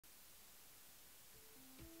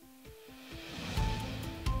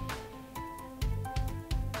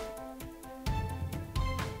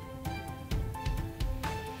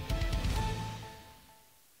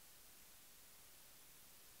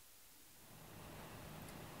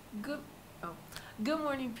Good, oh, good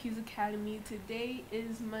morning, Peace Academy. Today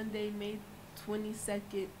is Monday, May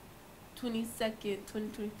 22nd,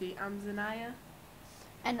 2023. I'm Zanaya.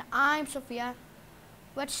 And I'm Sophia.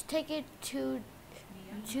 Let's take it to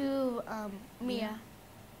Mia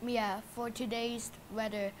for today's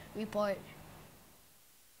weather report.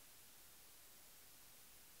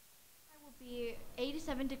 Will be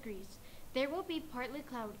 87 degrees. There will be partly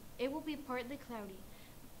cloudy. It will be partly cloudy.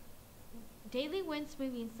 Daily winds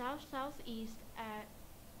moving south-southeast at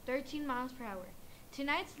 13 miles per hour.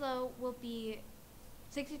 Tonight's low will be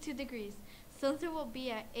 62 degrees. Sunset will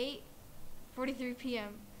be at 8:43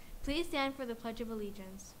 p.m. Please stand for the Pledge of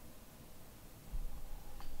Allegiance.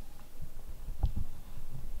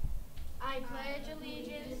 I pledge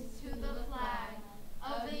allegiance to the flag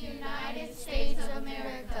of the United States of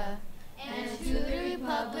America and to the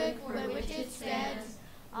republic for which it stands,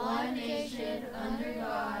 one nation under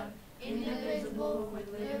God, indivisible,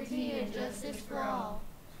 with liberty and justice for all.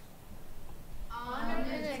 Honor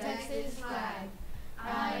the Texas flag.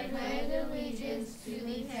 I pledge allegiance to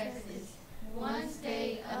the Texas, one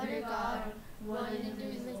state under God, one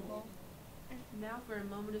indivisible. Now for a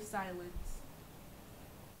moment of silence.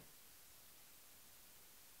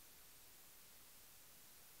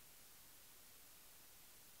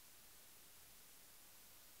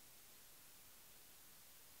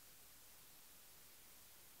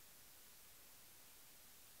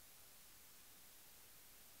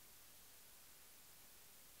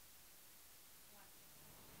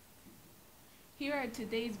 Here are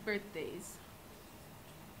today's birthdays.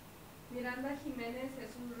 Miranda Jiménez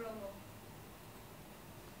Jesús Romo.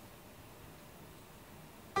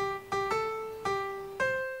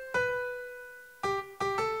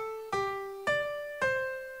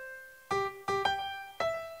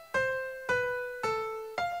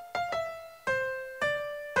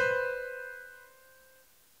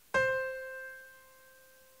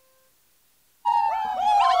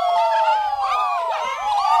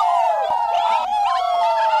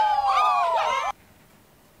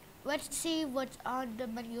 Let's see what's on the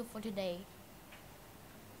menu for today.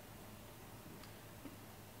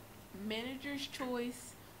 Manager's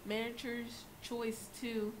Choice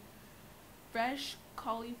 2, fresh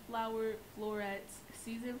cauliflower florets,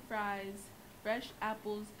 seasoned fries, fresh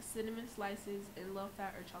apples, cinnamon slices, and low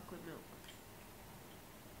fat or chocolate milk.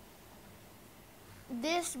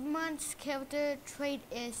 This month's character trait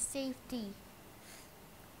is safety.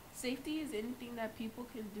 Safety is anything that people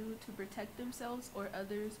can do to protect themselves or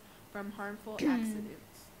others from harmful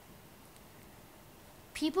accidents.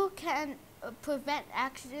 People can prevent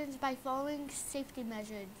accidents by following safety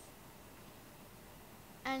measures.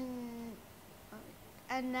 And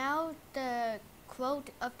now the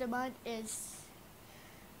quote of the month is,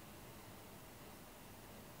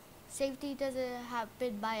 safety doesn't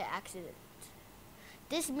happen by accident.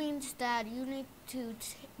 This means that you need to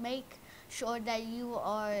make sure that you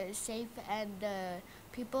are safe and the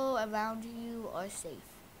people around you are safe.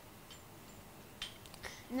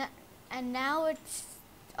 And now it's,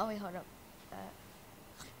 oh wait, hold up.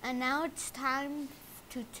 And now it's time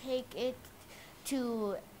to take it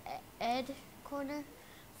to Ed Corner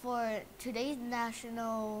for today's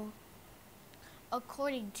national,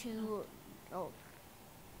 according to,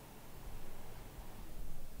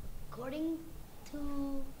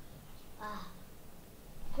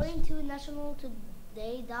 According to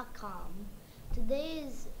nationaltoday.com, today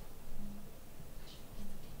is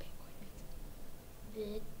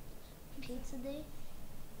Big Pizza Day.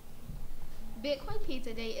 Bitcoin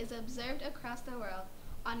Pizza Day is observed across the world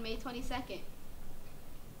on May 22nd.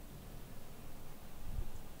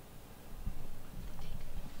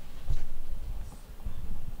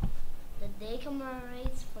 The day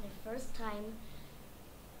commemorates for the first time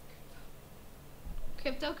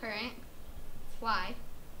Cryptocurrency. Why?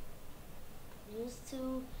 used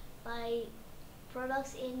to buy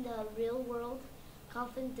products in the real world.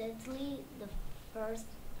 Confidently, the first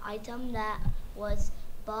item that was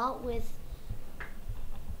bought with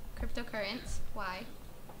Cryptocurrency. Why?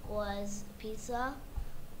 was pizza.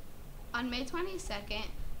 On May 22nd,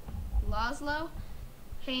 Laszlo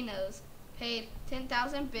Haynos paid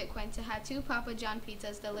 10,000 Bitcoin to have 2 Papa John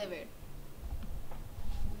pizzas delivered.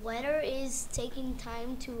 Weather is taking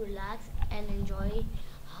time to relax and enjoy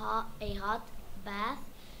a hot bath,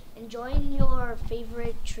 enjoying your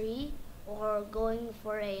favorite tree, or going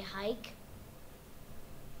for a hike.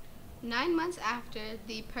 9 months after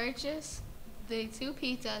the purchase, the 2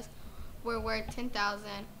 pizzas were worth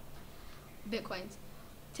 10,000 Bitcoins,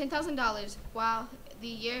 $10,000, while the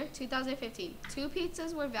year 2015, 2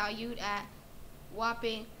 pizzas were valued at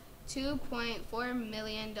whopping $2.4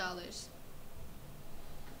 million.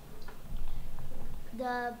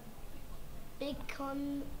 The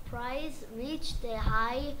Bitcoin price reached a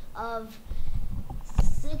high of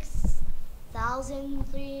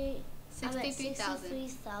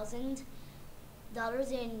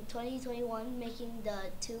 $63,000 in 2021, making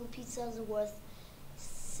the two pizzas worth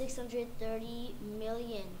 $630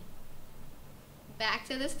 million. Back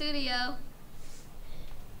to the studio.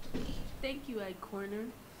 Thank you, Ed Corner.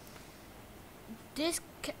 This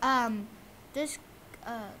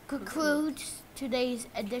concludes today's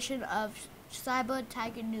edition of Cyber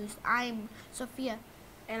Tiger News. I'm Sophia.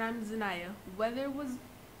 And I'm Zanaya. Weather was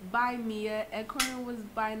by Mia, Ed Corner was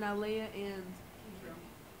by Nalea and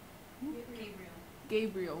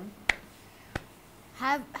Gabriel.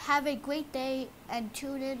 Have a great day and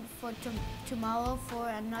tune in for tomorrow for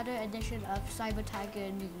another edition of Cyber Tiger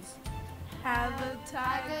News. Have a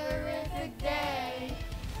tigerific day.